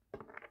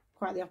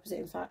 Quite the opposite,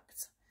 in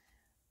fact.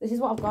 This is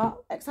what I've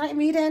got. Exciting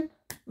reading,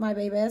 my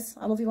babies.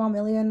 I love you all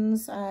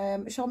millions.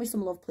 Show me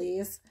some love,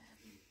 please.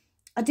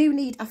 I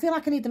feel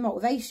like I need the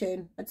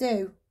motivation. I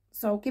do.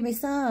 So give me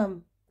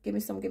some. Give me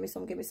some.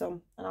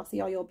 And I'll see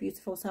all your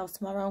beautiful selves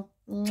tomorrow.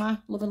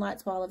 Mwah. Love and light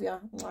to all of you.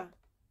 Mwah.